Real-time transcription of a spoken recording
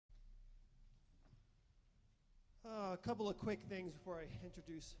A couple of quick things before I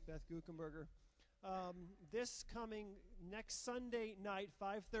introduce Beth Guckenberger. This coming next Sunday night,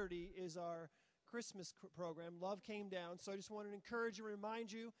 5:30, is our Christmas program. Love Came Down. So I just wanted to encourage and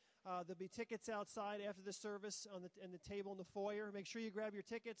remind you, there'll be tickets outside after the service on the table in the foyer. Make sure you grab your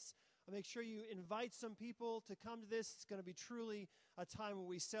tickets. Make sure you invite some people to come to this. It's going to be truly a time when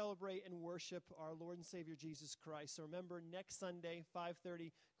we celebrate and worship our Lord and Savior Jesus Christ. So remember, next Sunday,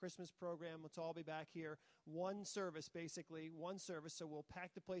 5:30, Christmas program. Let's all be back here. One service, basically, one service. So we'll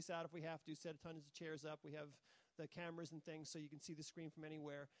pack the place out if we have to, set tons of chairs up. We have the cameras and things so you can see the screen from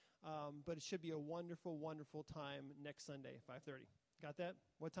anywhere. But it should be a wonderful, wonderful time next Sunday, 5:30. Got that?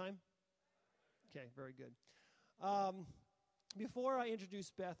 What time? Okay, very good. Before I introduce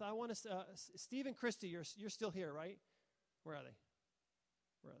Beth, I want to, Steve and Christy, you're still here, right? Where are they?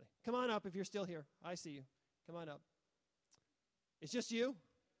 Where are they? Come on up if you're still here. I see you. Come on up. It's just you?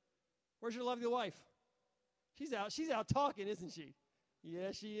 Where's your lovely wife? She's out talking, isn't she?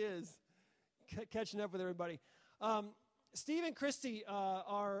 Yeah, she is. Catching up with everybody. Steve and Christy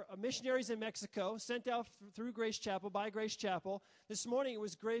are missionaries in Mexico, sent out through Grace Chapel, by Grace Chapel. This morning it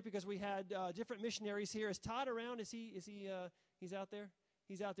was great because we had different missionaries here. Is Todd around? He's out there?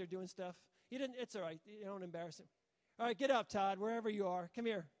 He's out there doing stuff. It's all right. You don't embarrass him. All right, get up, Todd, wherever you are. Come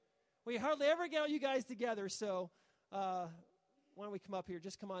here. We hardly ever get all you guys together, so why don't we come up here?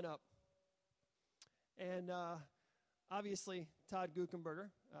 Just come on up. And obviously, Todd Guckenberger,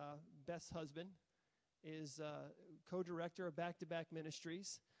 Beth's husband, is co-director of Back to Back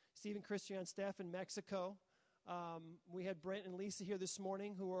Ministries. Steve and Christy on staff in Mexico. We had Brent and Lisa here this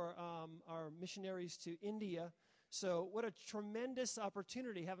morning, who are our missionaries to India. So what a tremendous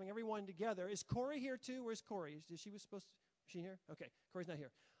opportunity having everyone together. Is Corey here too? Where's Corey? Is she here? Okay, Corey's not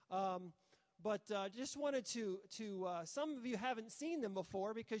here. But just wanted to some of you haven't seen them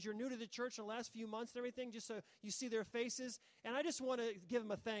before because you're new to the church in the last few months and everything, just so you see their faces. And I just want to give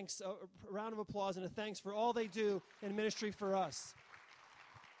them a round of applause and a thanks for all they do in ministry for us.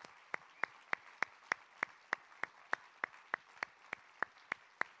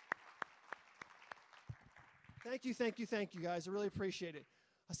 Thank you, guys. I really appreciate it.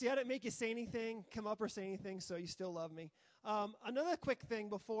 See, I didn't make you say anything, come up or say anything, so you still love me. Another quick thing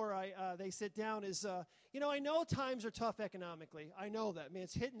before they sit down is, I know times are tough economically. I know that. I mean,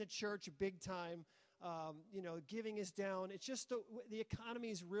 it's hitting the church big time. Giving is down. It's just the economy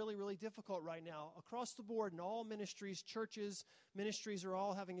is really, really difficult right now. Across the board in all ministries, churches, ministries are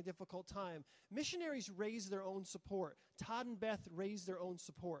all having a difficult time. Missionaries raise their own support. Todd and Beth raise their own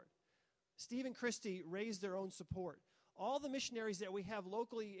support. Steve and Christy raise their own support. All the missionaries that we have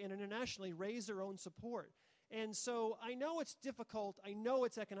locally and internationally raise their own support. And so I know it's difficult. I know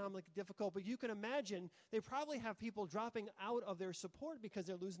it's economically difficult, but you can imagine they probably have people dropping out of their support because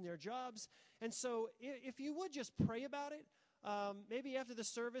they're losing their jobs. And so if you would just pray about it, maybe after the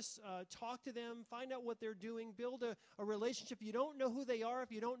service, talk to them, find out what they're doing, build a relationship. If you don't know who they are,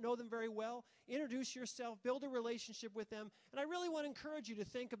 if you don't know them very well, introduce yourself, build a relationship with them. And I really want to encourage you to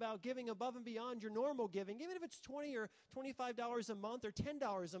think about giving above and beyond your normal giving, even if it's $20 or $25 a month or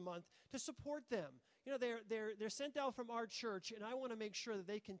 $10 a month, to support them. They're sent out from our church, and I want to make sure that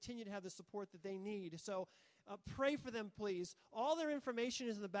they continue to have the support that they need. So pray for them, please. All their information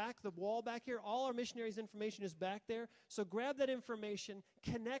is in the back, the wall back here. All our missionaries' information is back there. So grab that information,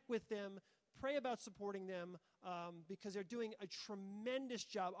 connect with them, pray about supporting them because they're doing a tremendous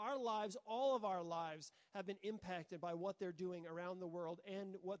job. Our lives, all of our lives, have been impacted by what they're doing around the world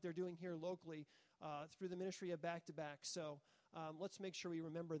and what they're doing here locally through the ministry of Back to Back. So let's make sure we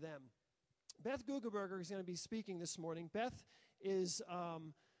remember them. Beth Guckenberger is going to be speaking this morning. Beth is...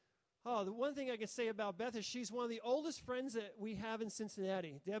 the one thing I can say about Beth is she's one of the oldest friends that we have in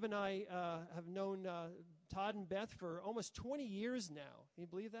Cincinnati. Deb and I have known Todd and Beth for almost 20 years now. Can you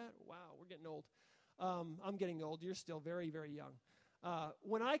believe that? Wow, we're getting old. I'm getting old. You're still very, very young.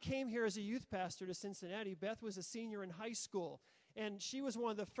 When I came here as a youth pastor to Cincinnati, Beth was a senior in high school. And she was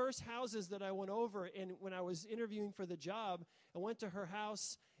one of the first houses that I went over. And when I was interviewing for the job, I went to her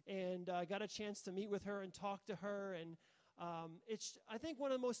house and got a chance to meet with her and talk to her. And it's, I think,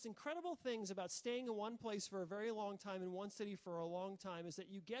 one of the most incredible things about staying in one place for a very long time, in one city for a long time, is that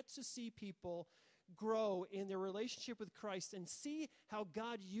you get to see people grow in their relationship with Christ and see how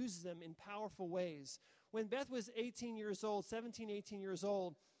God uses them in powerful ways. When Beth was 18 years old,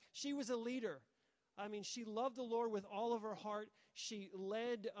 she was a leader. I mean, she loved the Lord with all of her heart. She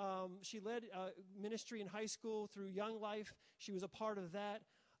led ministry in high school through Young Life. She was a part of that.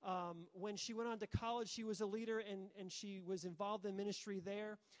 When she went on to college, she was a leader, and she was involved in ministry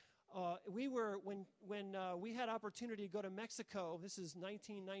there. we had opportunity to go to Mexico. This is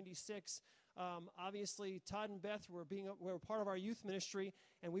 1996. Obviously, Todd and Beth were part of our youth ministry,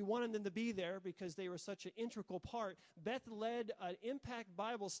 and we wanted them to be there because they were such an integral part. Beth led an Impact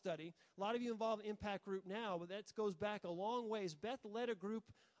Bible study. A lot of you involved in Impact Group now, but that goes back a long ways. Beth led a group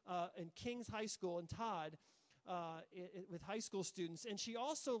in Kings High School, and Todd with high school students, and she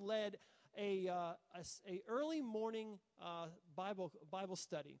also led a early morning Bible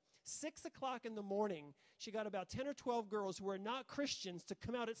study. 6 o'clock in the morning, she got about 10 or 12 girls who were not Christians to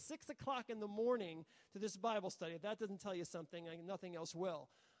come out at 6 o'clock in the morning to this Bible study. If that doesn't tell you something, nothing else will.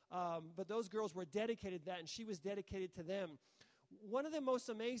 But those girls were dedicated to that, and she was dedicated to them. One of the most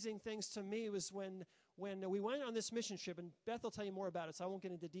amazing things to me was when we went on this mission trip, and Beth will tell you more about it, so I won't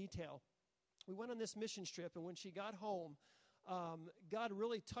get into detail. We went on this mission trip, and when she got home, God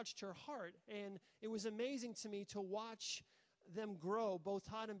really touched her heart, and it was amazing to me to watch them grow, both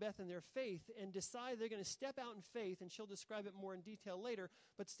Todd and Beth, in their faith, and decide they're going to step out in faith, and she'll describe it more in detail later,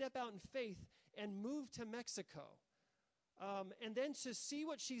 but step out in faith and move to Mexico. And then to see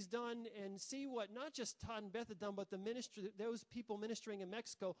what she's done and see what not just Todd and Beth have done, but the ministry, those people ministering in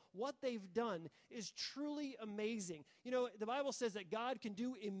Mexico, what they've done is truly amazing. You know, the Bible says that God can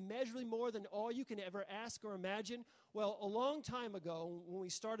do immeasurably more than all you can ever ask or imagine. Well, a long time ago, when we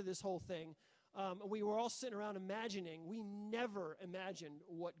started this whole thing, we were all sitting around imagining. We never imagined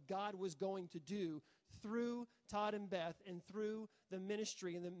what God was going to do through Todd and Beth and through the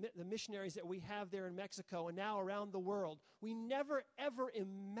ministry and the missionaries that we have there in Mexico and now around the world. We never, ever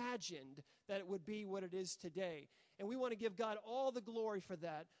imagined that it would be what it is today. And we want to give God all the glory for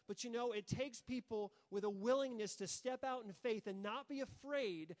that. But you know, it takes people with a willingness to step out in faith and not be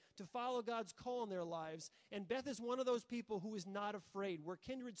afraid to follow God's call in their lives. And Beth is one of those people who is not afraid. We're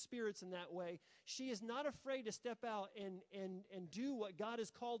kindred spirits in that way. She is not afraid to step out and do what God has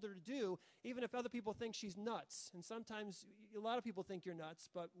called her to do, even if other people think she's nuts. And sometimes a lot of people think you're nuts,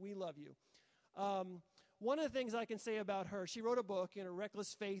 but we love you. One of the things I can say about her, she wrote a book,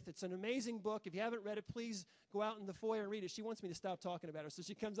 Reckless Faith. It's an amazing book. If you haven't read it, please go out in the foyer and read it. She wants me to stop talking about her, so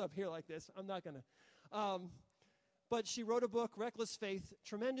she comes up here like this. I'm not going to. But she wrote a book, Reckless Faith,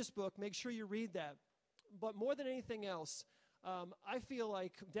 tremendous book. Make sure you read that. But more than anything else, I feel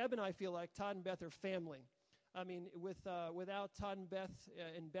like, Deb and I feel like Todd and Beth are family. I mean, without Todd and Beth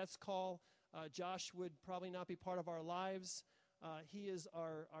and Beth's call, Josh would probably not be part of our lives. He is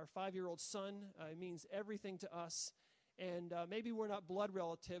our 5-year-old son. It means everything to us. And maybe we're not blood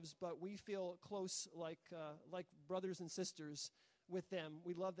relatives, but we feel close like brothers and sisters with them.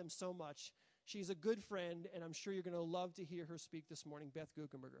 We love them so much. She's a good friend, and I'm sure you're going to love to hear her speak this morning, Beth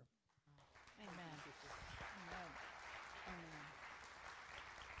Guckenberger. Amen. Amen.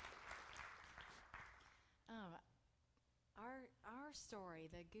 Our story,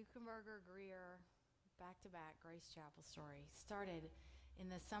 the Guckenberger Greer back-to-back Grace Chapel story, started in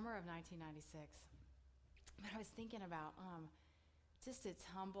the summer of 1996. But I was thinking about just its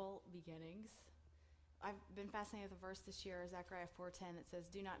humble beginnings. I've been fascinated with a verse this year, Zechariah 4:10, that says,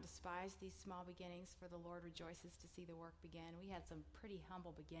 "Do not despise these small beginnings, for the Lord rejoices to see the work begin." We had some pretty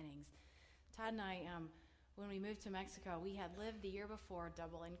humble beginnings. Todd and I, when we moved to Mexico, we had lived the year before,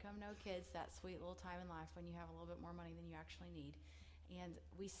 double income, no kids, that sweet little time in life when you have a little bit more money than you actually need. And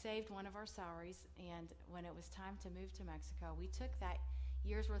we saved one of our salaries, and when it was time to move to Mexico, we took that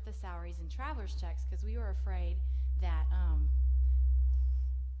year's worth of salaries and traveler's checks because we were afraid that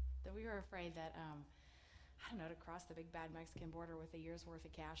I don't know, to cross the big bad Mexican border with a year's worth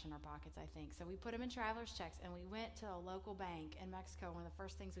of cash in our pockets, I think. So we put them in traveler's checks, and we went to a local bank in Mexico, one of the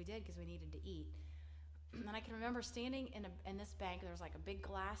first things we did because we needed to eat. And I can remember standing in this bank. There was like a big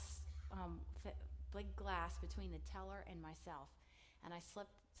glass between the teller and myself. And I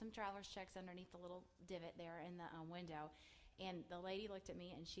slipped some traveler's checks underneath the little divot there in the window. And the lady looked at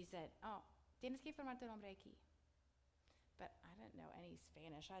me and she said, "Oh, tienes que firmar tu nombre aquí." But I didn't know any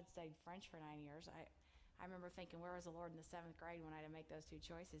Spanish. I'd studied French for 9 years. I remember thinking, where was the Lord in the 7th grade when I had to make those two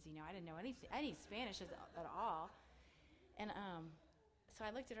choices? You know, I didn't know any Spanish at all. And so I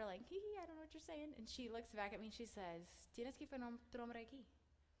looked at her like, I don't know what you're saying. And she looks back at me and she says, "Tienes que firmar tu nombre aquí."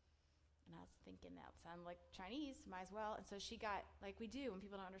 And I was thinking, that sounded like Chinese, might as well. And so she got, like we do when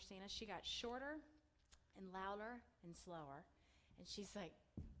people don't understand us, she got shorter and louder and slower. And she's like,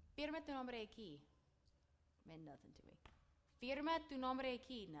 "Firma tu nombre aquí." Meant nothing to me. "Firma tu nombre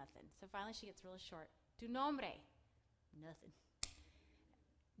aquí." Nothing. So finally she gets really short. "Tu nombre." Nothing.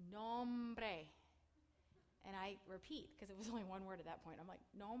 "Nombre." And I repeat, because it was only one word at that point. I'm like,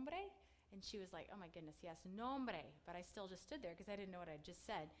 "Nombre?" And she was like, "Oh my goodness, yes, nombre." But I still just stood there because I didn't know what I just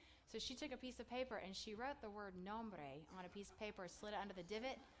said. So she took a piece of paper and she wrote the word nombre on a piece of paper, slid it under the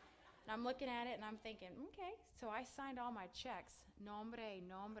divot, And I'm looking at it and I'm thinking, okay. So I signed all my checks, nombre,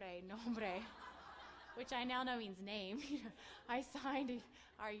 nombre, nombre, which I now know means name. I signed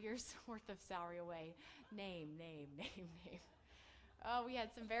our year's worth of salary away. Name, name, name, name. Oh, we had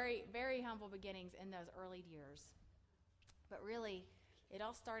some very, very humble beginnings in those early years. But really, it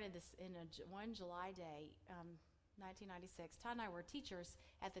all started one July day, 1996. Todd and I were teachers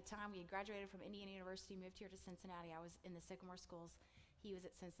at the time. We had graduated from Indiana University, moved here to Cincinnati. I was in the Sycamore schools. He was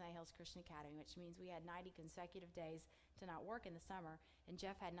at Cincinnati Hills Christian Academy, which means we had 90 consecutive days to not work in the summer, and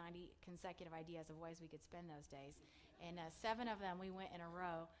Jeff had 90 consecutive ideas of ways we could spend those days. And 7 of them, we went in a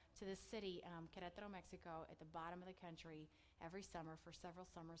row to this city, Querétaro, Mexico, at the bottom of the country every summer for several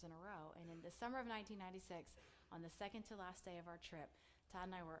summers in a row. And in the summer of 1996, on the second to last day of our trip, Todd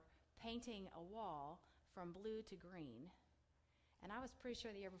and I were painting a wall from blue to green. And I was pretty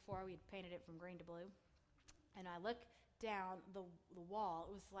sure the year before we had painted it from green to blue. And I looked down the wall.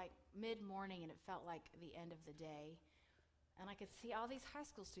 It was like mid-morning, and it felt like the end of the day. And I could see all these high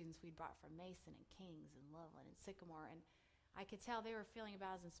school students we'd brought from Mason and Kings and Loveland and Sycamore, and I could tell they were feeling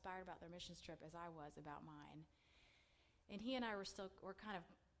about as inspired about their missions trip as I was about mine. And he and I were kind of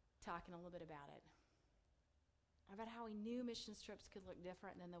talking a little bit about it, about how we knew missions trips could look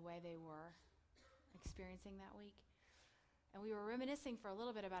different than the way they were experiencing that week. And we were reminiscing for a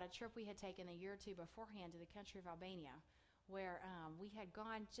little bit about a trip we had taken a year or two beforehand to the country of Albania, where we had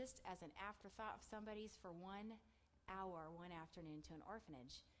gone just as an afterthought of somebody's for 1 hour one afternoon to an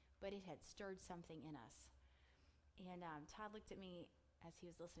orphanage, but it had stirred something in us. And Todd looked at me as he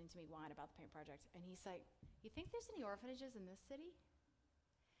was listening to me whine about the paint project, and he's like, "You think there's any orphanages in this city?"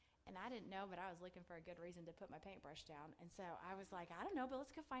 And I didn't know, but I was looking for a good reason to put my paintbrush down. And so I was like, "I don't know, but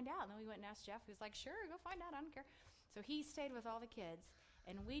let's go find out." And then we went and asked Jeff, who was like, "Sure, go find out, I don't care." So he stayed with all the kids,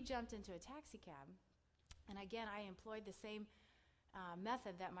 and we jumped into a taxi cab. And again, I employed the same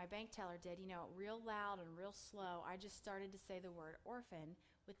method that my bank teller did, real loud and real slow. I just started to say the word orphan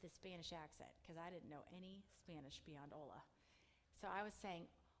with the Spanish accent, because I didn't know any Spanish beyond hola. So I was saying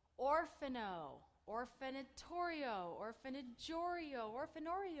orfano, orfanatorio, orfanajorio,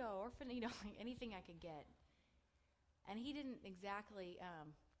 orphanorio, like anything I could get. And he didn't exactly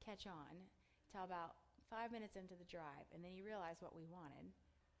catch on till about 5 minutes into the drive, and then he realized what we wanted,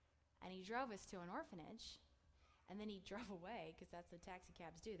 and he drove us to an orphanage, and then he drove away, because that's what taxi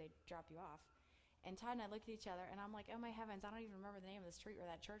cabs do. They drop you off. And Todd and I looked at each other, and I'm like, oh my heavens, I don't even remember the name of the street where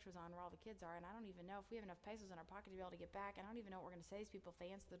that church was on, where all the kids are, and I don't even know if we have enough pesos in our pocket to be able to get back. I don't even know what we're going to say to these people if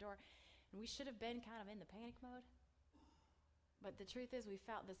they answer the door. And we should have been kind of in the panic mode. But the truth is, we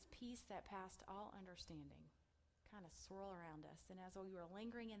felt this peace that passed all understanding kind of swirl around us. And as we were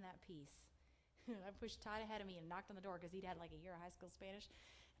lingering in that peace, I pushed Todd ahead of me and knocked on the door, because he'd had like a year of high school Spanish.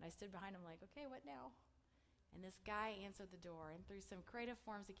 And I stood behind him like, okay, what now? And this guy answered the door, and through some creative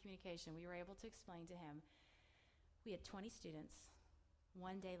forms of communication, we were able to explain to him we had 20 students,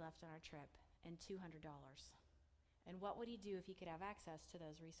 1 day left on our trip, and $200. And what would he do if he could have access to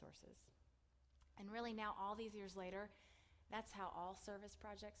those resources? And really now, all these years later, that's how all service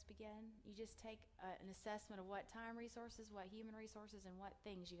projects begin. You just take an assessment of what time resources, what human resources, and what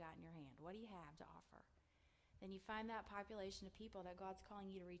things you got in your hand. What do you have to offer? Then you find that population of people that God's calling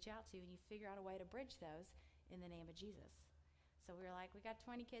you to reach out to, and you figure out a way to bridge those in the name of Jesus. So we were like, we got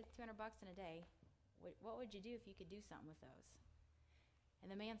 20 kids, $200 in a day. What would you do if you could do something with those? And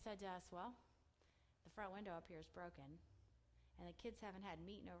the man said to us, well, the front window up here is broken, and the kids haven't had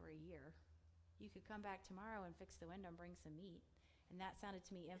meat in over a year. You could come back tomorrow and fix the window and bring some meat. And that sounded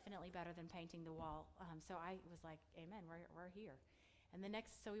to me infinitely better than painting the wall. So I was like, amen, we're here. And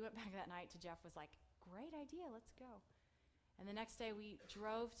so we went back that night to Jeff, was like, great idea, let's go. And the next day we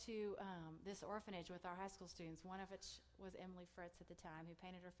drove to this orphanage with our high school students, one of which was Emily Fritz at the time, who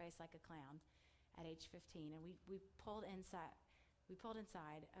painted her face like a clown at age 15. And we pulled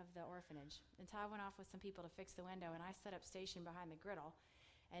inside of the orphanage. And Todd went off with some people to fix the window, and I set up station behind the griddle.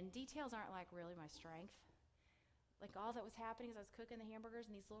 And details aren't like really my strength. Like all that was happening is I was cooking the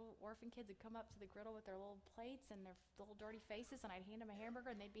hamburgers, and these little orphan kids would come up to the griddle with their little plates and their little dirty faces, and I'd hand them a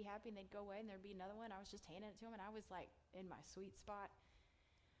hamburger, and they'd be happy, and they'd go away, and there'd be another one. I was just handing it to them, and I was like in my sweet spot.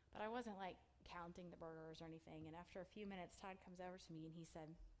 But I wasn't like counting the burgers or anything. And after a few minutes, Todd comes over to me, and he said,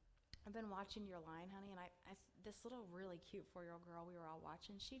 I've been watching your line, honey, and this little really cute 4-year-old girl we were all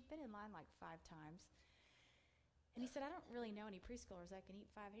watching, she'd been in line like 5 times. And he said, I don't really know any preschoolers that can eat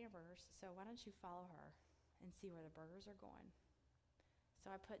 5 hamburgers, so why don't you follow her and see where the burgers are going? So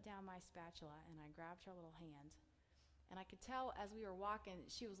I put down my spatula, and I grabbed her little hand. And I could tell as we were walking,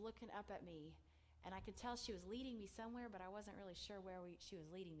 she was looking up at me, and I could tell she was leading me somewhere, but I wasn't really sure where she was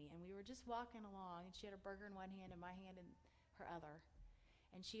leading me. And we were just walking along, and she had a burger in one hand and my hand in her other.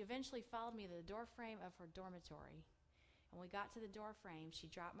 And she eventually followed me to the door frame of her dormitory. And when we got to the door frame, she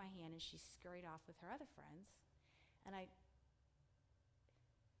dropped my hand and she scurried off with her other friends. And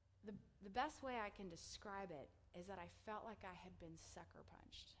the best way I can describe it is that I felt like I had been sucker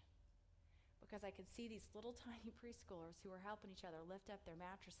punched. Because I could see these little tiny preschoolers who were helping each other lift up their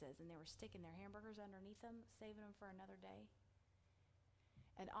mattresses, and they were sticking their hamburgers underneath them, saving them for another day.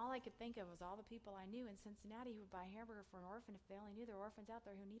 And all I could think of was all the people I knew in Cincinnati who would buy a hamburger for an orphan if they only knew there were orphans out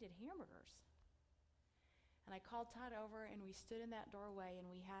there who needed hamburgers. And I called Todd over, and we stood in that doorway, and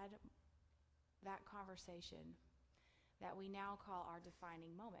we had that conversation that we now call our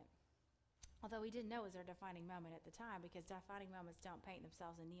defining moment. Although we didn't know it was our defining moment at the time, because defining moments don't paint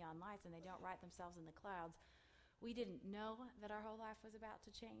themselves in neon lights and they don't write themselves in the clouds. We didn't know that our whole life was about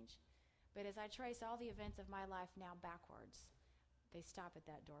to change. But as I trace all the events of my life now backwards, they stop at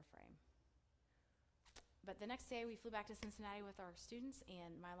that door frame. But the next day we flew back to Cincinnati with our students,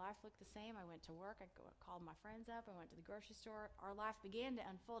 and my life looked the same. I went to work, I called my friends up, I went to the grocery store. Our life began to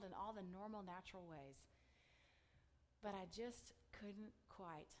unfold in all the normal, natural ways. But I just couldn't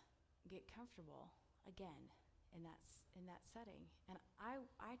quite get comfortable again in that setting. And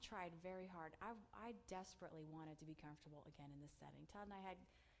I tried very hard. I desperately wanted to be comfortable again in this setting. Todd and I had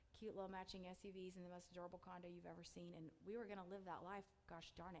cute little matching SUVs in the most adorable condo you've ever seen, and we were going to live that life.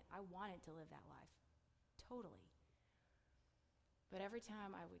 Gosh darn it, I wanted to live that life. Totally. But every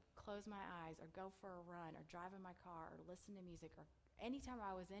time I would close my eyes or go for a run or drive in my car or listen to music, or anytime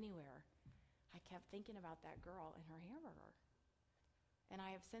I was anywhere, I kept thinking about that girl and her hamburger. And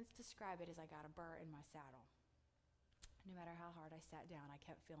I have since described it as I got a burr in my saddle. No matter how hard I sat down, I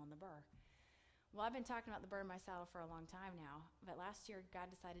kept feeling the burr. Well, I've been talking about the burr in my saddle for a long time now, but last year God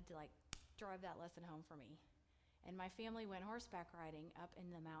decided to drive that lesson home for me. And my family went horseback riding up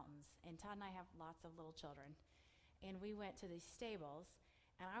in the mountains. And Todd and I have lots of little children. And we went to these stables,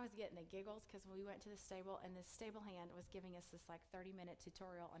 and I was getting the giggles because we went to the stable, and this stable hand was giving us this 30-minute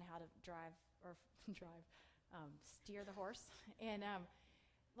tutorial on how to steer the horse. And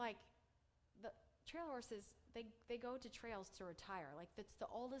the trail horses, they go to trails to retire. That's the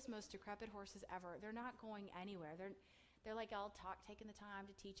oldest, most decrepit horses ever. They're not going anywhere. They're all taking the time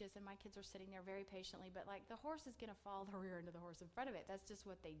to teach us, and my kids are sitting there very patiently, but the horse is going to follow the rear end of the horse in front of it. That's just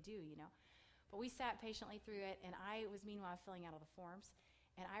what they do, But we sat patiently through it, and I was meanwhile filling out all the forms,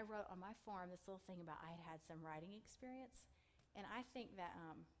 and I wrote on my form this little thing about I had some riding experience. And I think that,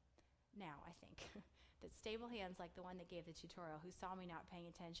 that stable hands like the one that gave the tutorial, who saw me not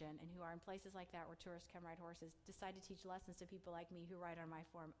paying attention and who are in places like that where tourists come ride horses, decide to teach lessons to people like me who write on my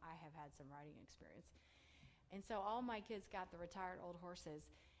form, I have had some riding experience. And so all my kids got the retired old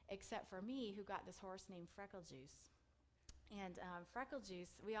horses, except for me, who got this horse named Freckle Juice. And Freckle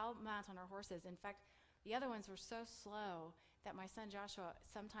Juice, we all mount on our horses. In fact, the other ones were so slow that my son Joshua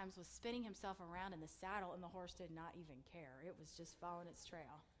sometimes was spinning himself around in the saddle, and the horse did not even care. It was just following its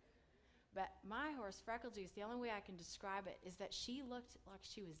trail. But my horse, Freckle Juice, the only way I can describe it is that she looked like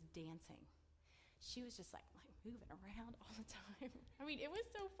she was dancing. She was just moving around all the time. I mean, it was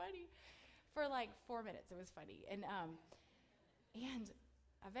so funny. For 4 minutes, it was funny. And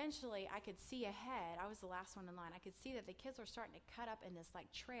eventually I could see ahead. I was the last one in line. I could see that the kids were starting to cut up in this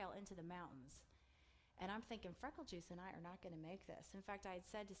trail into the mountains. And I'm thinking, Freckle Juice and I are not going to make this. In fact, I had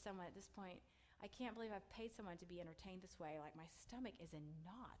said to someone at this point, I can't believe I've paid someone to be entertained this way. My stomach is in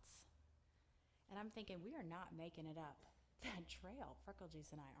knots. And I'm thinking, we are not making it up that trail. Freckle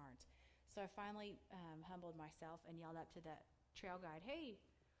Juice and I aren't. So I finally humbled myself and yelled up to the trail guide, hey,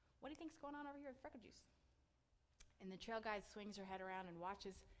 what do you think's going on over here with Freckle Juice? And the trail guide swings her head around and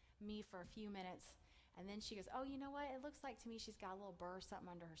watches me for a few minutes. And then she goes, oh, you know what? It looks like to me she's got a little burr or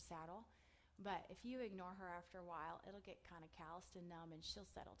something under her saddle. But if you ignore her after a while, it'll get kind of calloused and numb, and she'll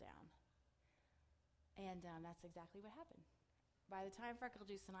settle down. And that's exactly what happened. By the time Freckle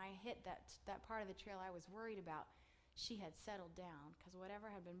Juice and I hit that part of the trail I was worried about, she had settled down, because whatever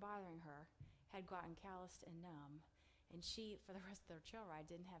had been bothering her had gotten calloused and numb. And she, for the rest of their trail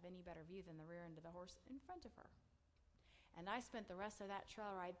ride, didn't have any better view than the rear end of the horse in front of her. And I spent the rest of that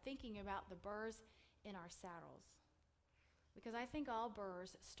trail ride thinking about the burrs in our saddles. Because I think all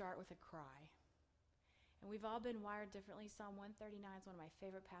burrs start with a cry. And we've all been wired differently. Psalm 139 is one of my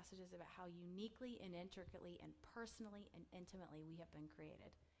favorite passages about how uniquely and intricately and personally and intimately we have been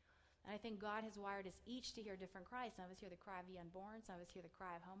created. And I think God has wired us each to hear different cries. Some of us hear the cry of the unborn. Some of us hear the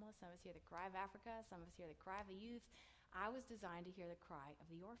cry of homeless. Some of us hear the cry of Africa. Some of us hear the cry of the youth. I was designed to hear the cry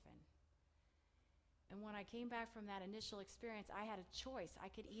of the orphan. And when I came back from that initial experience, I had a choice. I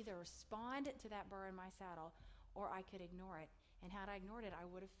could either respond to that burr in my saddle, or I could ignore it. And had I ignored it, I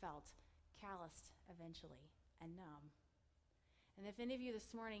would have felt calloused eventually and numb. And if any of you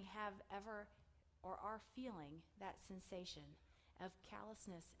this morning have ever or are feeling that sensation of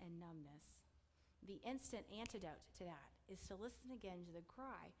callousness and numbness, the instant antidote to that is to listen again to the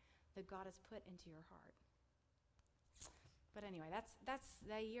cry that God has put into your heart. But anyway, that's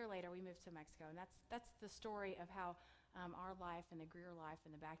a year later we moved to Mexico, and that's the story of how our life and the Greer life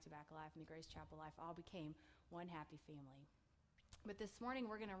and the back-to-back life and the Grace Chapel life all became one happy family. But this morning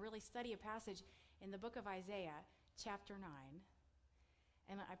we're going to really study a passage in the book of Isaiah, chapter 9.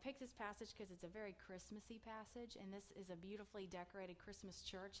 And I picked this passage because it's a very Christmassy passage, and this is a beautifully decorated Christmas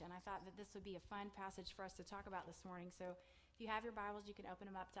church, and I thought that this would be a fun passage for us to talk about this morning. So if you have your Bibles, you can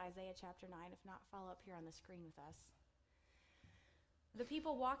open them up to Isaiah chapter 9. If not, follow up here on the screen with us. The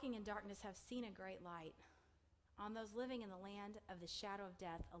people walking in darkness have seen a great light. On those living in the land of the shadow of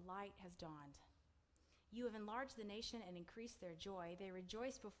death, a light has dawned. You have enlarged the nation and increased their joy. They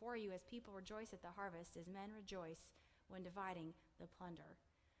rejoice before you as people rejoice at the harvest, as men rejoice when dividing the plunder.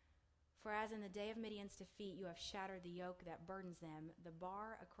 For as in the day of Midian's defeat, you have shattered the yoke that burdens them, the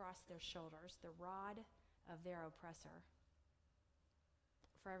bar across their shoulders, the rod of their oppressor.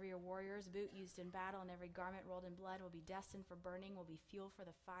 For every warrior's boot used in battle and every garment rolled in blood will be destined for burning, will be fuel for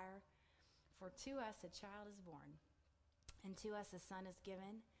the fire. For to us a child is born, and to us a son is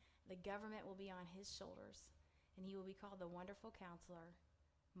given. The government will be on his shoulders, and he will be called the Wonderful Counselor,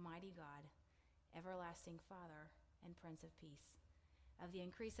 Mighty God, Everlasting Father, and Prince of Peace. Of the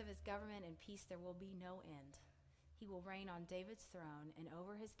increase of his government and peace there will be no end. He will reign on David's throne and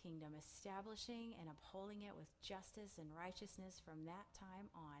over his kingdom, establishing and upholding it with justice and righteousness from that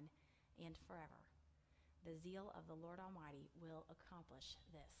time on and forever. The zeal of the Lord Almighty will accomplish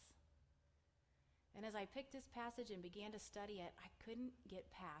this. And as I picked this passage and began to study it, I couldn't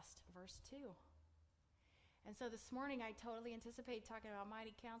get past verse 2. And so this morning I totally anticipated talking about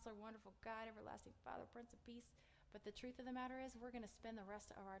Mighty Counselor, Wonderful God, Everlasting Father, Prince of Peace. But the truth of the matter is we're going to spend the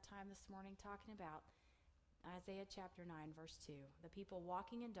rest of our time this morning talking about Isaiah chapter 9, verse 2. The people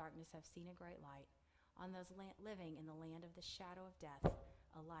walking in darkness have seen a great light. On those living in the land of the shadow of death,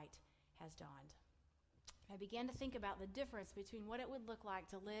 a light has dawned. I began to think about the difference between what it would look like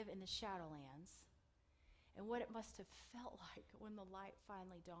to live in the Shadowlands and what it must have felt like when the light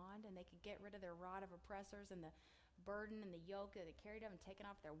finally dawned and they could get rid of their rod of oppressors and the burden and the yoke that they carried them and taking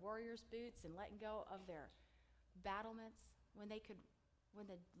off their warrior's boots and letting go of their battlements. When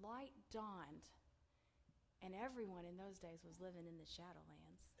the light dawned, and everyone in those days was living in the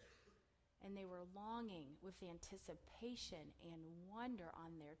Shadowlands, and they were longing with anticipation and wonder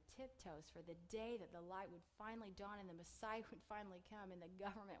on their tiptoes for the day that the light would finally dawn and the Messiah would finally come and the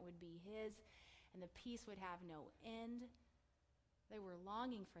government would be his and the peace would have no end. They were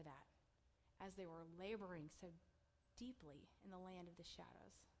longing for that as they were laboring so deeply in the land of the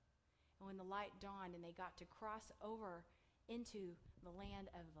shadows. And when the light dawned and they got to cross over into the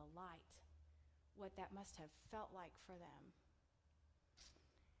land of the light, what that must have felt like for them.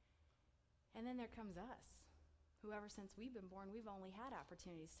 And then there comes us, who ever since we've been born, we've only had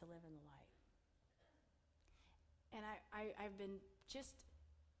opportunities to live in the light. And I've been just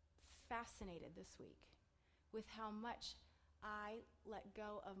fascinated this week with how much I let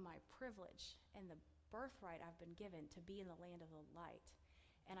go of my privilege and the birthright I've been given to be in the land of the light.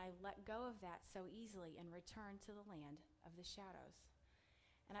 And I let go of that so easily and returned to the land of the shadows.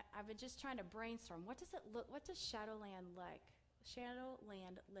 And I've been just trying to brainstorm, what does Shadowland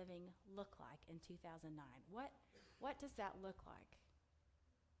living look like in 2009? What does that look like?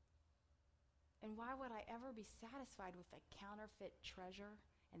 And why would I ever be satisfied with the counterfeit treasure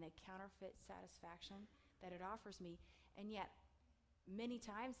and the counterfeit satisfaction that it offers me? And yet, many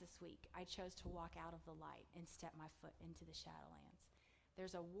times this week, I chose to walk out of the light and step my foot into the Shadowlands.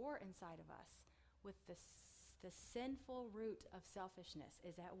 There's a war inside of us with the sinful root of selfishness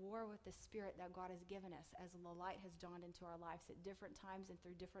is at war with the spirit that God has given us as the light has dawned into our lives at different times and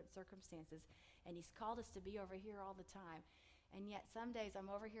through different circumstances. And he's called us to be over here all the time. And yet some days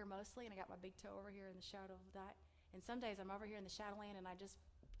I'm over here mostly and I got my big toe over here in the shadow of that. And some days I'm over here in the Shadowland and I just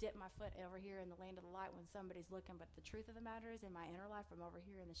dip my foot over here in the land of the light when somebody's looking. But the truth of the matter is in my inner life, I'm over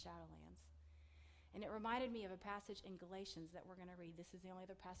here in the Shadowlands. And it reminded me of a passage in Galatians that we're going to read. This is the only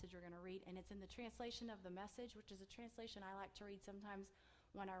other passage we're going to read, and it's in the translation of the Message, which is a translation I like to read sometimes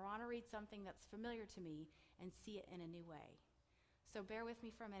when I want to read something that's familiar to me and see it in a new way. So bear with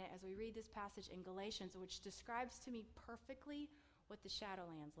me for a minute as we read this passage in Galatians, which describes to me perfectly what the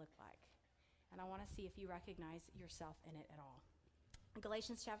Shadowlands look like. And I want to see if you recognize yourself in it at all.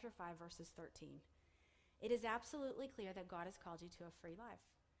 Galatians chapter 5, verses 13. It is absolutely clear that God has called you to a free life.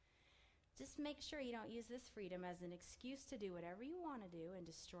 Just make sure you don't use this freedom as an excuse to do whatever you want to do and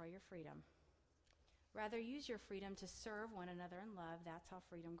destroy your freedom. Rather, use your freedom to serve one another in love. That's how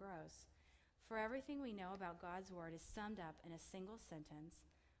freedom grows. For everything we know about God's word is summed up in a single sentence: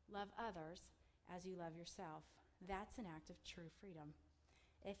 love others as you love yourself. That's an act of true freedom.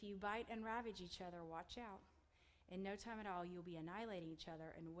 If you bite and ravage each other, watch out. In no time at all, you'll be annihilating each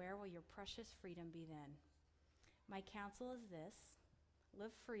other, and where will your precious freedom be then? My counsel is this: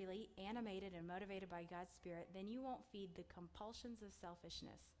 live freely, animated and motivated by God's Spirit, then you won't feed the compulsions of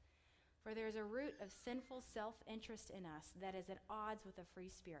selfishness. For there is a root of sinful self-interest in us that is at odds with the free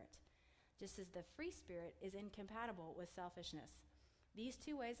spirit, just as the free spirit is incompatible with selfishness. These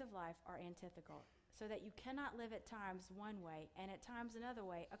two ways of life are antithetical, so that you cannot live at times one way and at times another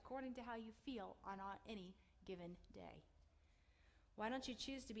way according to how you feel on any given day. Why don't you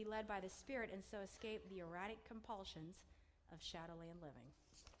choose to be led by the Spirit and so escape the erratic compulsions of Shadowland living?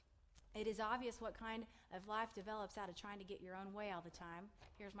 It is obvious what kind of life develops out of trying to get your own way all the time.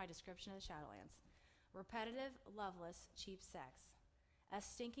 Here's my description of the Shadowlands. Repetitive, loveless, cheap sex. A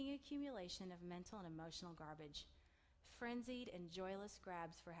stinking accumulation of mental and emotional garbage. Frenzied and joyless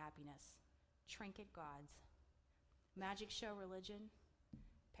grabs for happiness. Trinket gods. Magic show religion.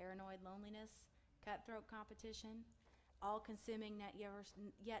 Paranoid loneliness. Cutthroat competition. All-consuming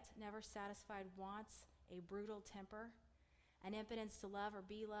yet never satisfied wants. A brutal temper. An impotence to love or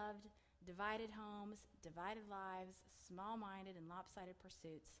be loved, divided homes, divided lives, small-minded and lopsided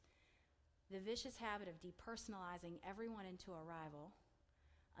pursuits, the vicious habit of depersonalizing everyone into a rival,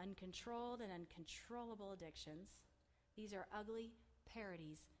 uncontrolled and uncontrollable addictions. These are ugly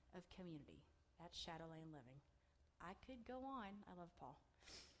parodies of community. That's Shadowland living. I could go on. I love Paul.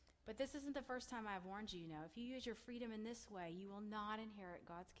 But this isn't the first time I've warned you, if you use your freedom in this way, you will not inherit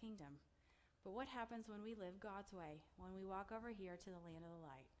God's kingdom. But what happens when we live God's way, when we walk over here to the land of the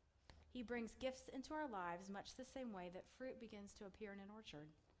light? He brings gifts into our lives much the same way that fruit begins to appear in an orchard.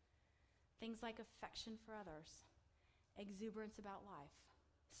 Things like affection for others, exuberance about life,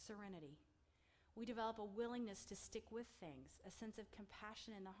 serenity. We develop a willingness to stick with things, a sense of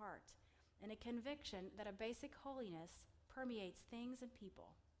compassion in the heart, and a conviction that a basic holiness permeates things and people.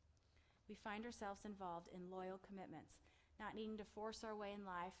 We find ourselves involved in loyal commitments, not needing to force our way in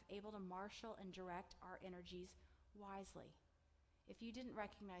life, able to marshal and direct our energies wisely. If you didn't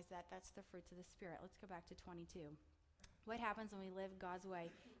recognize that, that's the fruits of the Spirit. Let's go back to 22. What happens when we live God's way?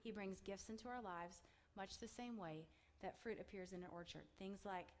 He brings gifts into our lives, much the same way that fruit appears in an orchard. Things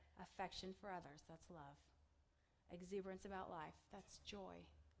like affection for others, that's love. Exuberance about life, that's joy.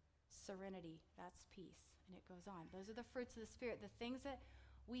 Serenity, that's peace. And it goes on. Those are the fruits of the Spirit, the things that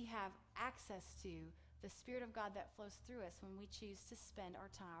we have access to, the Spirit of God that flows through us when we choose to spend our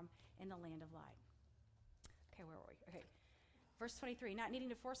time in the land of light. Okay, where were we? Okay. Verse 23, not needing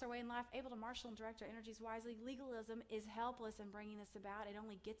to force our way in life, able to marshal and direct our energies wisely. Legalism is helpless in bringing this about. It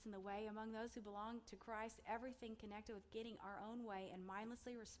only gets in the way. Among those who belong to Christ, everything connected with getting our own way and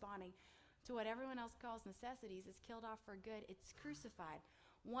mindlessly responding to what everyone else calls necessities is killed off for good. It's crucified.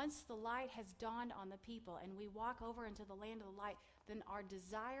 Once the light has dawned on the people and we walk over into the land of the light, then our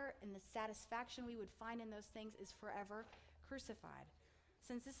desire and the satisfaction we would find in those things is forever crucified.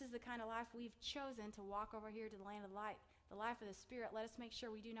 Since this is the kind of life we've chosen to walk over here to the land of the light, the life of the Spirit, let us make sure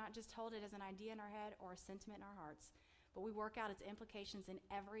we do not just hold it as an idea in our head or a sentiment in our hearts, but we work out its implications in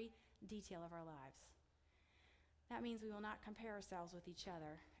every detail of our lives. That means we will not compare ourselves with each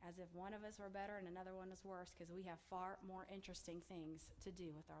other as if one of us were better and another one is worse, because we have far more interesting things to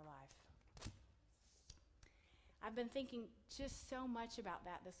do with our life. I've been thinking just so much about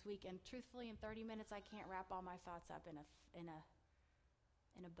that this week, and truthfully, in 30 minutes, I can't wrap all my thoughts up in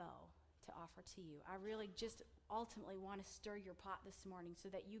a bow to offer to you. I really just ultimately want to stir your pot this morning so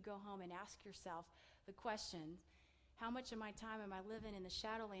that you go home and ask yourself the question: how much of my time am I living in the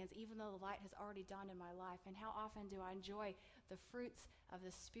Shadowlands even though the light has already dawned in my life? And how often do I enjoy the fruits of the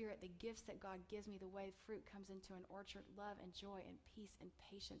Spirit, the gifts that God gives me, the way fruit comes into an orchard, love and joy and peace and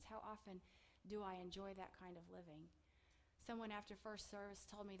patience? How often do I enjoy that kind of living? Someone after first service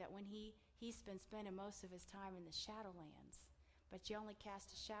told me that when he's been spending most of his time in the Shadowlands, but you only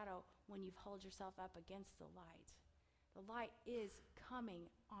cast a shadow when you've held yourself up against the light. The light is coming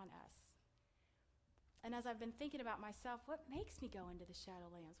on us. And as I've been thinking about myself, what makes me go into the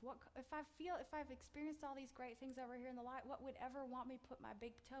Shadowlands? If I've experienced all these great things over here in the light, what would ever want me to put my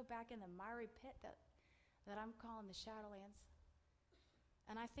big toe back in the miry pit that I'm calling the Shadowlands?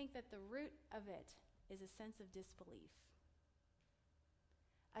 And I think that the root of it is a sense of disbelief.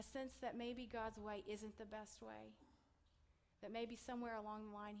 A sense that maybe God's way isn't the best way. That maybe somewhere along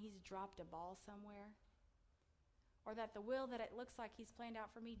the line he's dropped a ball somewhere. Or that the will that it looks like he's planned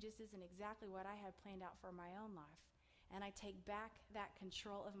out for me just isn't exactly what I had planned out for my own life. and I take back that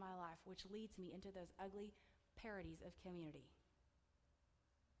control of my life, which leads me into those ugly parodies of community.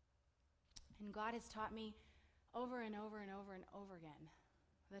 And God has taught me over and over and over and over again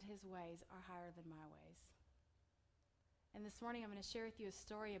that his ways are higher than my ways. And this morning I'm going to share with you a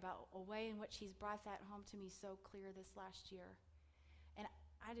story about a way in which he's brought that home to me so clear this last year. And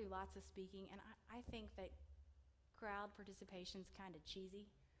I do lots of speaking, and I think that crowd participation is kind of cheesy,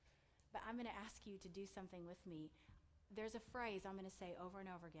 but I'm going to ask you to do something with me. There's a phrase I'm going to say over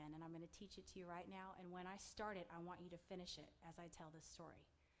and over again, and I'm going to teach it to you right now, and when I start it, I want you to finish it as I tell this story.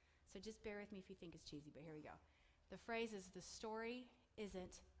 So just bear with me if you think it's cheesy, but here we go. The phrase is, the story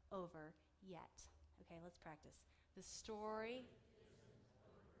isn't over yet. Okay, let's practice. The story.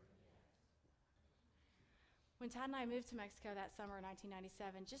 When Todd and I moved to Mexico that summer of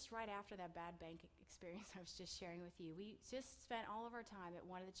 1997, just right after that bad bank experience I was just sharing with you, we just spent all of our time at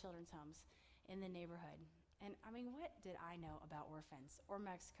one of the children's homes in the neighborhood. And I mean, what did I know about orphans or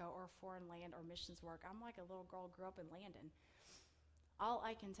Mexico or foreign land or missions work? I'm like a little girl who grew up in Landon. All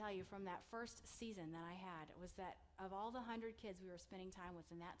I can tell you from that first season that I had was that of all the 100 kids we were spending time with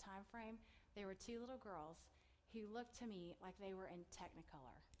in that time frame, there were 2 little girls who looked to me like they were in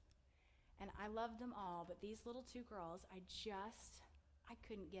Technicolor. And I loved them all, but these little 2 girls, I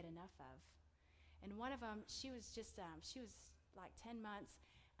couldn't get enough of. And one of them, she was like 10 months,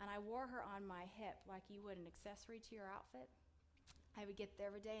 and I wore her on my hip like you would an accessory to your outfit. I would get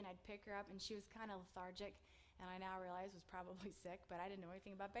there every day, and I'd pick her up, and she was kind of lethargic, and I now realize was probably sick, but I didn't know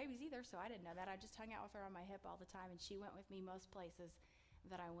anything about babies either, so I didn't know that. I just hung out with her on my hip all the time, and she went with me most places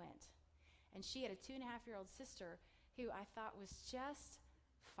that I went. And she had a 2.5-year-old sister who I thought was just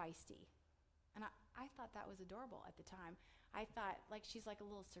feisty. And I thought that was adorable at the time. I thought, like, she's like a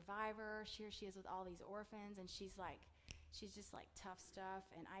little survivor. Here she is with all these orphans, and she's just like tough stuff.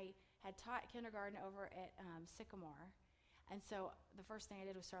 And I had taught kindergarten over at Sycamore. And so the first thing I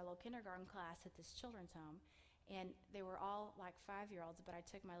did was start a little kindergarten class at this children's home. And they were all like 5-year-olds, but I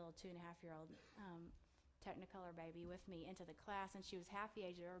took my little 2.5-year-old Technicolor baby with me into the class, and she was half the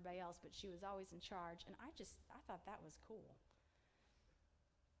age of everybody else, but she was always in charge. And I thought that was cool.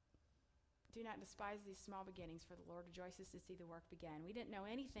 Do not despise these small beginnings, for the Lord rejoices to see the work begin. We didn't know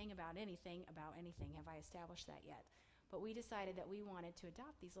anything about anything. Have I established that yet? But we decided that we wanted to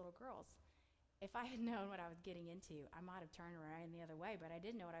adopt these little girls. If I had known what I was getting into, I might have turned around the other way, but I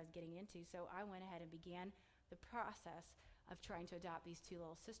didn't know what I was getting into, so I went ahead and began the process of trying to adopt these 2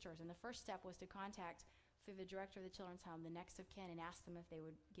 little sisters. And the first step was to contact, through the director of the children's home, the next of kin, and ask them if they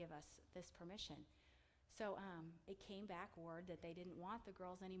would give us this permission. So it came back word that they didn't want the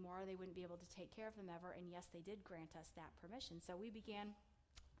girls anymore. They wouldn't be able to take care of them ever. And yes, they did grant us that permission. So we began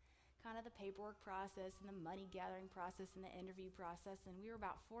kind of the paperwork process and the money gathering process and the interview process. And we were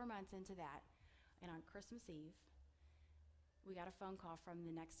about 4 months into that. And on Christmas Eve, we got a phone call from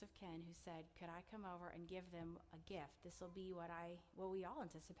the next of kin who said, could I come over and give them a gift? This will be what we all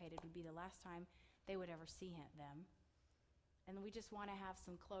anticipated would be the last time they would ever see them. And we just want to have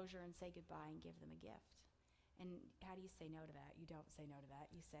some closure and say goodbye and give them a gift. And how do you say no to that? You don't say no to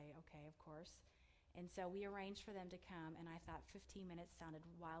that. You say, okay, of course. And so we arranged for them to come, and I thought 15 minutes sounded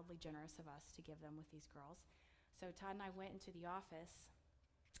wildly generous of us to give them with these girls. So Todd and I went into the office,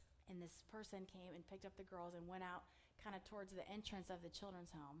 and this person came and picked up the girls and went out kind of towards the entrance of the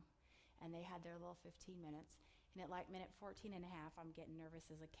children's home, and they had their little 15 minutes. And at like minute 14 and a half, I'm getting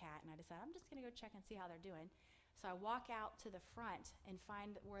nervous as a cat, and I decided I'm just going to go check and see how they're doing. So I walk out to the front and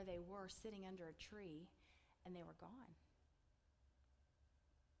find where they were sitting under a tree, and they were gone.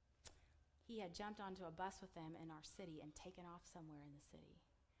 He had jumped onto a bus with them in our city and taken off somewhere in the city.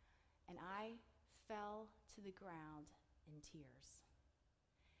 And I fell to the ground in tears.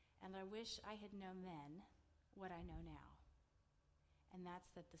 And I wish I had known then what I know now. And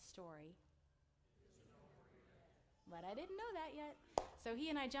that's that the story, but I didn't know that yet. So he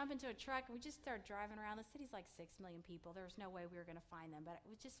and I jump into a truck, and we just start driving around. The city's like 6 million people. There was no way we were going to find them, but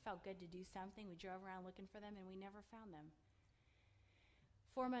it just felt good to do something. We drove around looking for them, and we never found them.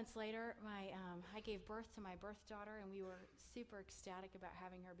 4 months later, I gave birth to my birth daughter, and we were super ecstatic about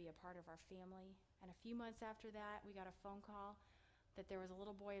having her be a part of our family. And a few months after that, we got a phone call that there was a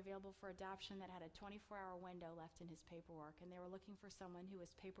little boy available for adoption that had a 24-hour window left in his paperwork, and they were looking for someone who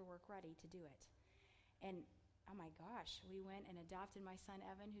was paperwork ready to do it. And oh my gosh, we went and adopted my son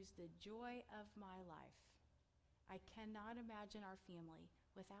Evan, who's the joy of my life. I cannot imagine our family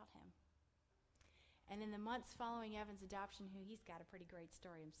without him. And in the months following Evan's adoption, he's got a pretty great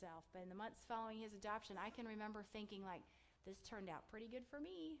story himself, but in the months following his adoption, I can remember thinking like, this turned out pretty good for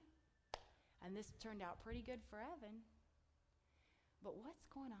me, and this turned out pretty good for Evan. But what's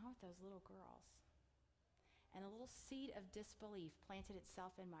going on with those little girls? And a little seed of disbelief planted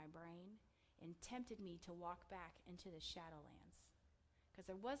itself in my brain and tempted me to walk back into the Shadowlands. Because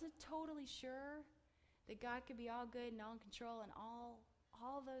I wasn't totally sure that God could be all good and all in control and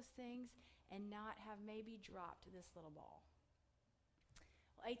all those things and not have maybe dropped this little ball.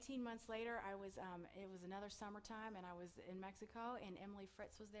 Well, 18 months later, it was another summertime, and I was in Mexico, and Emily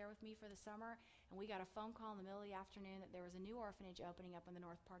Fritz was there with me for the summer, and we got a phone call in the middle of the afternoon that there was a new orphanage opening up in the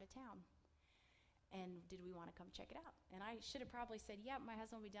north part of town. And did we want to come check it out? And I should have probably said, yep, my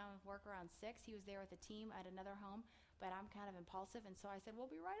husband will be done with work around 6. He was there with a team at another home, but I'm kind of impulsive, and so I said, we'll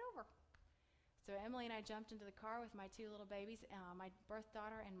be right over. So Emily and I jumped into the car with my 2 little babies. My birth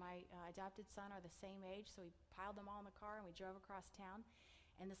daughter and my adopted son are the same age, so we piled them all in the car, and we drove across town.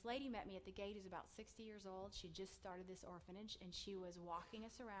 And this lady met me at the gate who's about 60 years old. She just started this orphanage, and she was walking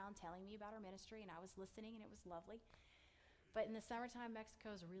us around, telling me about her ministry, and I was listening, and it was lovely. But in the summertime,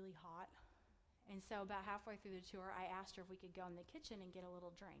 Mexico is really hot. And so about halfway through the tour, I asked her if we could go in the kitchen and get a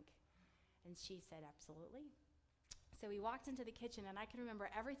little drink. And she said, absolutely. So we walked into the kitchen, and I can remember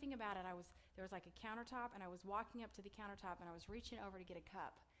everything about it. There was like a countertop, and I was walking up to the countertop, and I was reaching over to get a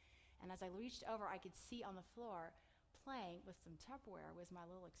cup. And as I reached over, I could see on the floor, playing with some Tupperware, was my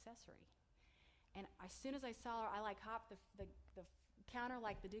little accessory. And as soon as I saw her, I hopped the counter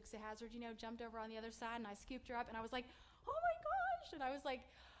like the Dukes of Hazzard, jumped over on the other side, and I scooped her up, and I was like, oh my gosh! And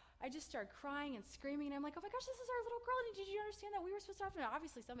I just started crying and screaming, and I'm like, oh my gosh, this is our little girl, and did you understand that we were supposed to have him? Now,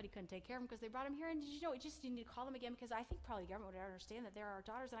 obviously somebody couldn't take care of him because they brought him here, and did you know, you need to call them again, because I think probably the government would understand that they're our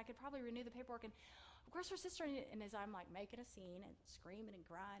daughters, and I could probably renew the paperwork. And of course her sister, and as I'm making a scene and screaming and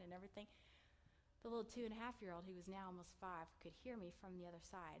crying and everything, the little 2.5-year-old, who was now almost 5, could hear me from the other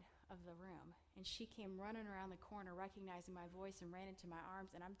side of the room. And she came running around the corner, recognizing my voice, and ran into my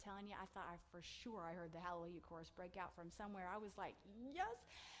arms. And I'm telling you, I thought for sure I heard the Hallelujah chorus break out from somewhere. I was like, yes!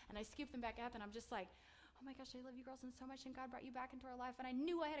 And I scooped them back up, and I'm just like, oh my gosh, I love you girls so much, and God brought you back into our life. And I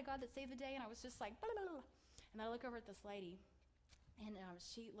knew I had a God that saved the day, and I was just like, blah, blah, blah. And I look over at this lady, and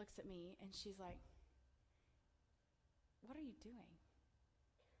she looks at me, and she's like, what are you doing?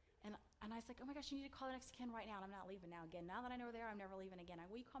 And I was like, oh my gosh, you need to call the next of kin right now, and I'm not leaving now again. Now that I know where they are, I'm never leaving again.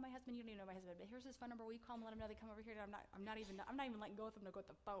 Will you call my husband? You don't even know my husband, but here's his phone number. Will you call him, let him know they come over here? I'm not even letting go of them to go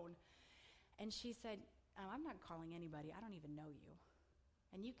with the phone. And she said, I'm not calling anybody. I don't even know you.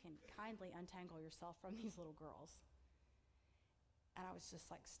 And you can kindly untangle yourself from these little girls. And I was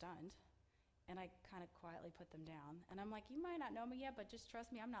just stunned. And I kind of quietly put them down. And I'm like, you might not know me yet, but just trust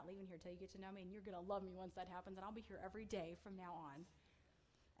me, I'm not leaving here till you get to know me, and you're going to love me once that happens, and I'll be here every day from now on.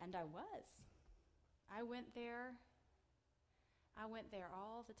 And I was. I went there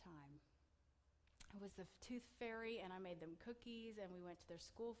all the time. I was the tooth fairy, and I made them cookies, and we went to their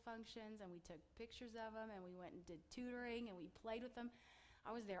school functions, and we took pictures of them, and we went and did tutoring, and we played with them.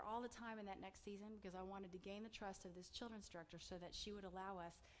 I was there all the time in that next season because I wanted to gain the trust of this children's director so that she would allow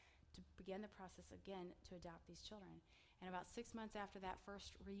us to begin the process again to adopt these children. And about 6 months after that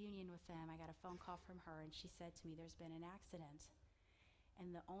first reunion with them, I got a phone call from her, and she said to me, there's been an accident,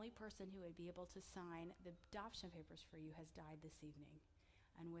 and the only person who would be able to sign the adoption papers for you has died this evening.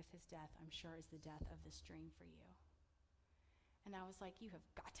 And with his death, I'm sure, is the death of this dream for you. And I was like, you have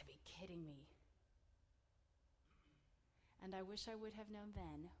got to be kidding me. And I wish I would have known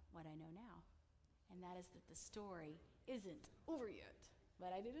then what I know now. And that is that the story isn't over yet.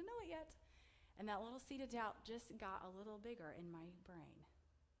 But I didn't know it yet. And that little seed of doubt just got a little bigger in my brain.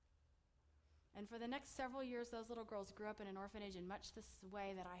 And for the next several years, those little girls grew up in an orphanage in much this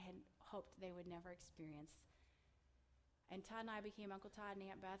way that I had hoped they would never experience. And Todd and I became Uncle Todd and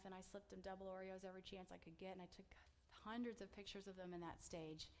Aunt Beth, and I slipped them double Oreos every chance I could get, and I took hundreds of pictures of them in that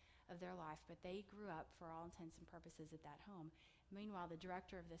stage of their life. But they grew up, for all intents and purposes, at that home. Meanwhile, the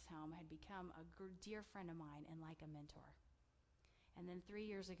director of this home had become a dear friend of mine and like a mentor. And then 3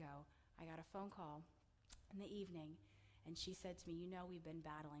 years ago, I got a phone call in the evening, and she said to me, we've been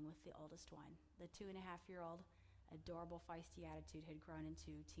battling with the oldest one. The 2.5-year-old, adorable, feisty attitude had grown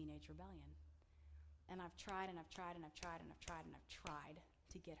into teenage rebellion. And I've tried, and I've tried, and I've tried, and I've tried, and I've tried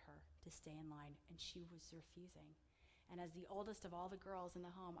to get her to stay in line, and she was refusing. And as the oldest of all the girls in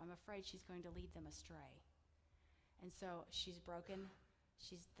the home, I'm afraid she's going to lead them astray. And so she's broken.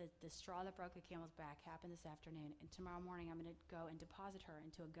 She's the straw that broke the camel's back happened this afternoon, and tomorrow morning I'm going to go and deposit her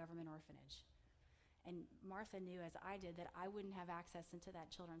into a government orphanage. And Martha knew, as I did, that I wouldn't have access into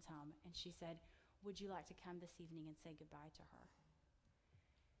that children's home. And she said, would you like to come this evening and say goodbye to her?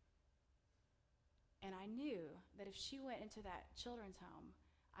 And I knew that if she went into that children's home,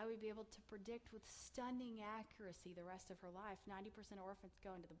 I would be able to predict with stunning accuracy the rest of her life. 90% of orphans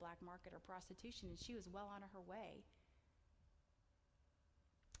go into the black market or prostitution, and she was well on her way.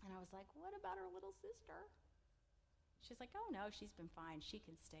 And I was like, what about her little sister? She's like, oh no, she's been fine. She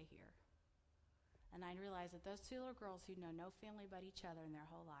can stay here. And I realized that those two little girls who know no family but each other in their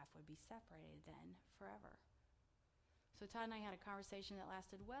whole life would be separated then forever. So Todd and I had a conversation that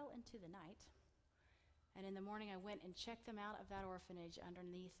lasted well into the night. And in the morning, I went and checked them out of that orphanage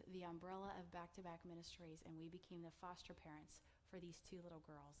underneath the umbrella of Back to Back Ministries, and we became the foster parents for these two little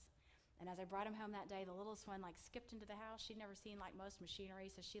girls. And as I brought them home that day, the littlest one skipped into the house. She'd never seen most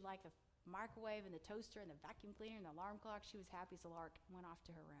machinery, so she liked the microwave and the toaster and the vacuum cleaner and the alarm clock. She was happy as a lark and went off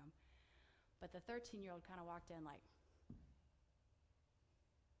to her room. But the 13-year-old kind of walked in like,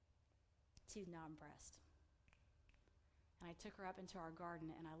 she was not impressed. And I took her up into our garden,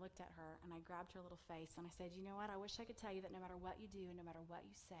 and I looked at her, and I grabbed her little face, and I said, you know what? I wish I could tell you that no matter what you do, no matter what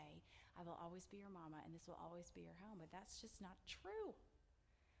you say, I will always be your mama, and this will always be your home. But that's just not true.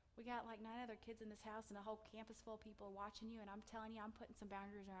 We got like 9 other kids in this house and a whole campus full of people watching you, and I'm telling you, I'm putting some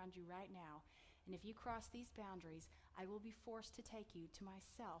boundaries around you right now. And if you cross these boundaries, I will be forced to take you to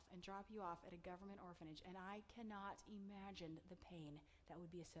myself and drop you off at a government orphanage, and I cannot imagine the pain that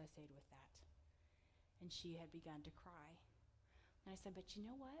would be associated with that. And she had begun to cry. And I said, but you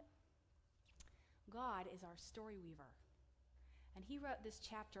know what? God is our story weaver. And he wrote this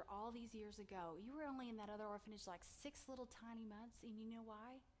chapter all these years ago. You were only in that other orphanage like 6 little tiny months, and you know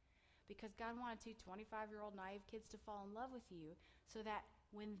why? Because God wanted 2 25-year-old naive kids to fall in love with you so that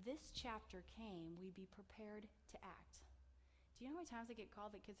when this chapter came, we'd be prepared to act. Do you know how many times I get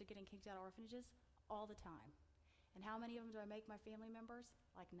called that kids are getting kicked out of orphanages? All the time. And how many of them do I make my family members?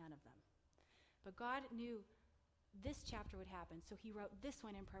 Like none of them. But God knew this chapter would happen, so he wrote this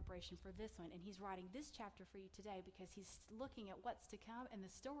one in preparation for this one, and he's writing this chapter for you today because he's looking at what's to come, and the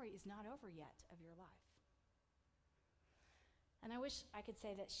story is not over yet of your life. And I wish I could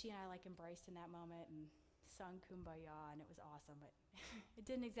say that she and I embraced in that moment and sung Kumbaya, and it was awesome, but it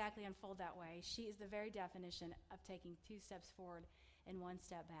didn't exactly unfold that way. She is the very definition of taking 2 steps forward and 1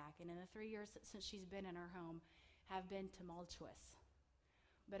 step back, and in the 3 years since she's been in her home have been tumultuous.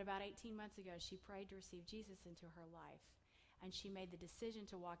 But about 18 months ago, she prayed to receive Jesus into her life, and she made the decision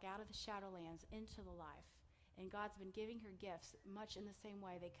to walk out of the Shadowlands into the life. And God's been giving her gifts much in the same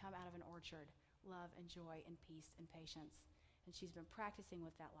way they come out of an orchard, love and joy and peace and patience. And she's been practicing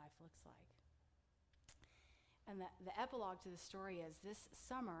what that life looks like. And the epilogue to the story is this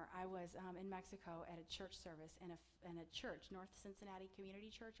summer I was in Mexico at a church service, and a church, North Cincinnati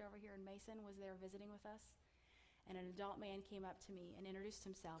Community Church over here in Mason, was there visiting with us. And an adult man came up to me and introduced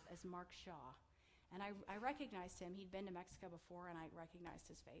himself as Mark Shaw. And I recognized him. He'd been to Mexico before, and I recognized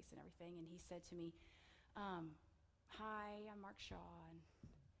his face and everything. And he said to me, hi, I'm Mark Shaw, and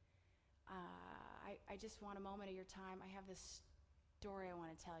I just want a moment of your time. I have this story I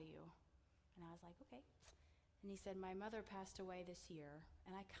want to tell you. And I was like, okay. And he said, my mother passed away this year.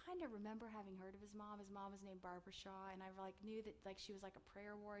 And I kind of remember having heard of his mom. His mom was named Barbara Shaw, and I knew that she was like a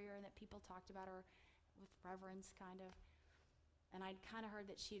prayer warrior and that people talked about her with reverence, kind of. And I'd kind of heard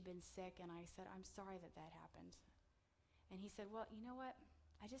that she had been sick, and I said, I'm sorry that happened. And he said, well, you know what?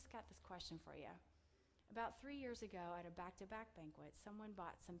 I just got this question for you. About 3 years ago at a back-to-back banquet, someone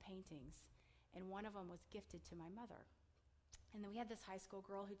bought some paintings, and one of them was gifted to my mother. And then we had this high school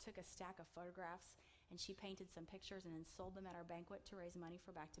girl who took a stack of photographs, and she painted some pictures and then sold them at our banquet to raise money for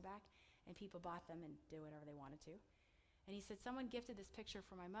back-to-back, and people bought them and did whatever they wanted to. And he said, someone gifted this picture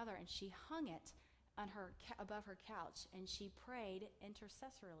for my mother, and she hung it on above her couch, and she prayed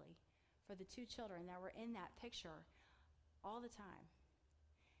intercessorily for the 2 children that were in that picture all the time.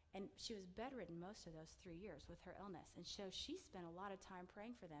 And she was bedridden most of those 3 years with her illness, and so she spent a lot of time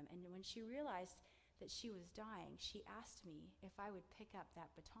praying for them. And when she realized that she was dying, she asked me if I would pick up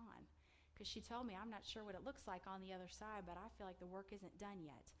that baton, because she told me, I'm not sure what it looks like on the other side, but I feel like the work isn't done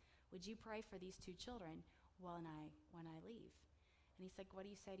yet. Would you pray for these 2 children when I leave? And he said, what do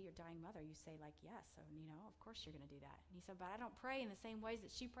you say to your dying mother? You say, yes, so, of course you're going to do that. And he said, but I don't pray in the same ways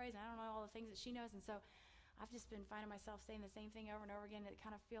that she prays, and I don't know all the things that she knows. And so I've just been finding myself saying the same thing over and over again, and it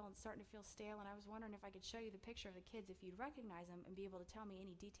kind of starting to feel stale. And I was wondering if I could show you the picture of the kids, if you'd recognize them and be able to tell me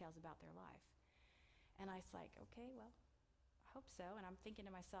any details about their life. And I was like, okay, well, I hope so. And I'm thinking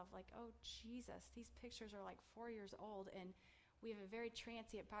to myself, oh, Jesus, these pictures are 4 years old, and we have a very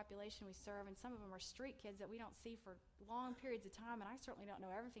transient population we serve, and some of them are street kids that we don't see for long periods of time, and I certainly don't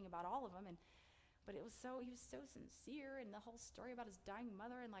know everything about all of them. But he was so sincere, and the whole story about his dying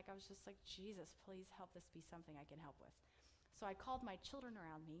mother, and I was just like, Jesus, please help this be something I can help with. So I called my children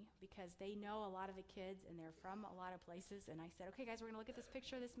around me because they know a lot of the kids, and they're from a lot of places, and I said, okay, guys, we're going to look at this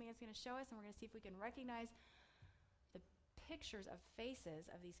picture this man's going to show us, and we're going to see if we can recognize the pictures of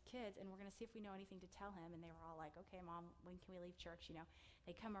faces of these kids, and we're going to see if we know anything to tell him. And they were all like, okay, Mom, when can we leave church?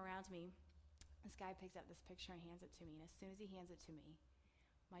 They come around me This guy picks up this picture and hands it to me, and as soon as he hands it to me,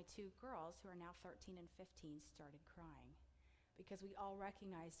 my two girls, who are now 13 and 15, started crying because we all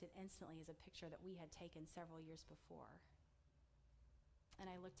recognized it instantly as a picture that we had taken several years before. And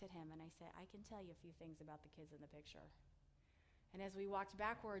I looked at him and I said, I can tell you a few things about the kids in the picture. And as we walked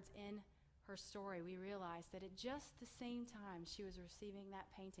backwards in her story, we realized that at just the same time she was receiving that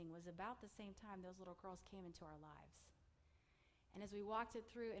painting was about the same time those little girls came into our lives. And as we walked it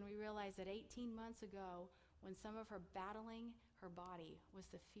through, and we realized that 18 months ago, when some of her battling her body was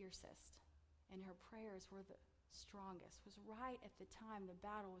the fiercest, and her prayers were the strongest, was right at the time the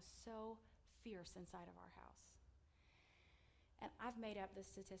battle was so fierce inside of our house. And I've made up this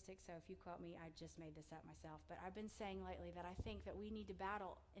statistic, so if you quote me, I just made this up myself. But I've been saying lately that I think that we need to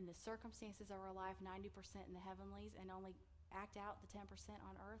battle in the circumstances of our life 90% in the heavenlies and only act out the 10%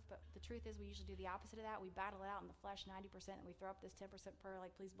 on earth. But the truth is we usually do the opposite of that. We battle it out in the flesh 90% and we throw up this 10% prayer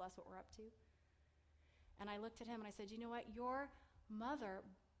like, please bless what we're up to. And I looked at him and I said, you know what? Your mother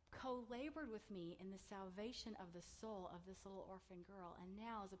co-labored with me in the salvation of the soul of this little orphan girl, and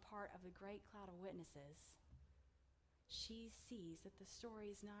now as a part of the great cloud of witnesses, she sees that the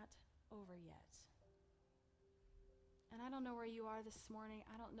story is not over yet. And I don't know where you are this morning.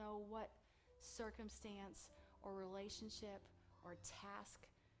 I don't know what circumstance or relationship or task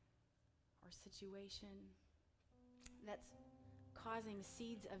or situation that's causing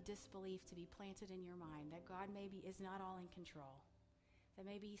seeds of disbelief to be planted in your mind, that God maybe is not all in control, that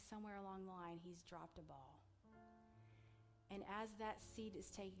maybe somewhere along the line he's dropped a ball. And as that seed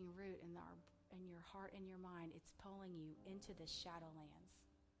is taking root in your heart and your mind, it's pulling you into the Shadowlands,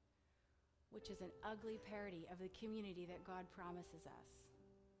 which is an ugly parody of the community that God promises us.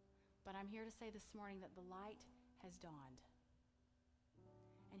 But I'm here to say this morning that the light has dawned.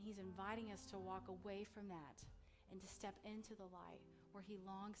 And he's inviting us to walk away from that and to step into the light where he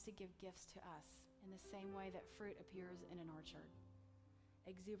longs to give gifts to us in the same way that fruit appears in an orchard.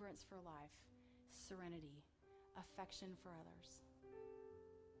 Exuberance for life, serenity, affection for others.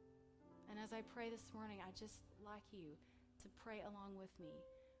 And as I pray this morning, I just like you to pray along with me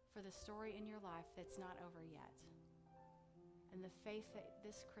for the story in your life that's not over yet. And the faith that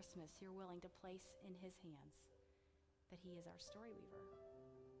this Christmas you're willing to place in his hands, that he is our story weaver.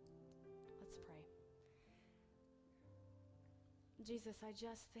 Let's pray. Jesus, I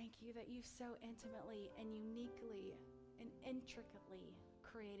just thank you that you so intimately and uniquely and intricately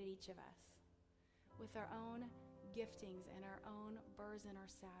created each of us with our own giftings and our own burrs in our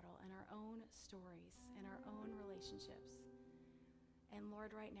saddle and our own stories and our own relationships. And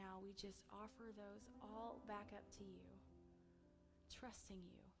Lord, right now, we just offer those all back up to you, trusting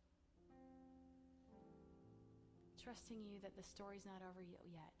you. Trusting you that the story's not over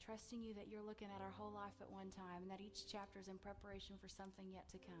yet. Trusting you that you're looking at our whole life at one time and that each chapter is in preparation for something yet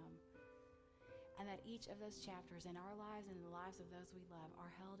to come. And that each of those chapters in our lives and in the lives of those we love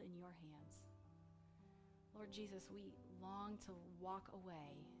are held in your hands. Lord Jesus, we long to walk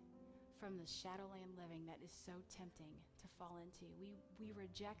away from the shadowland living that is so tempting to fall into. We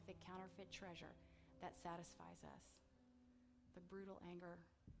reject the counterfeit treasure that satisfies us. The brutal anger,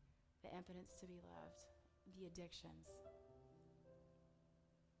 the impotence to be loved, the addictions.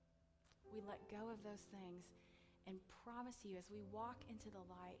 We let go of those things and promise you as we walk into the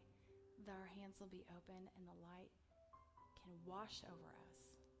light that our hands will be open and the light can wash over us.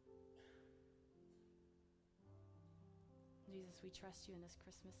 Jesus, we trust you in this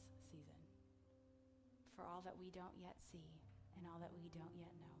Christmas season for all that we don't yet see and all that we don't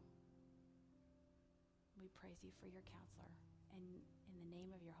yet know. We praise you for your counselor, and in the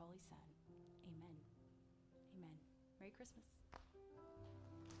name of your Holy Son, amen. Amen. Merry Christmas.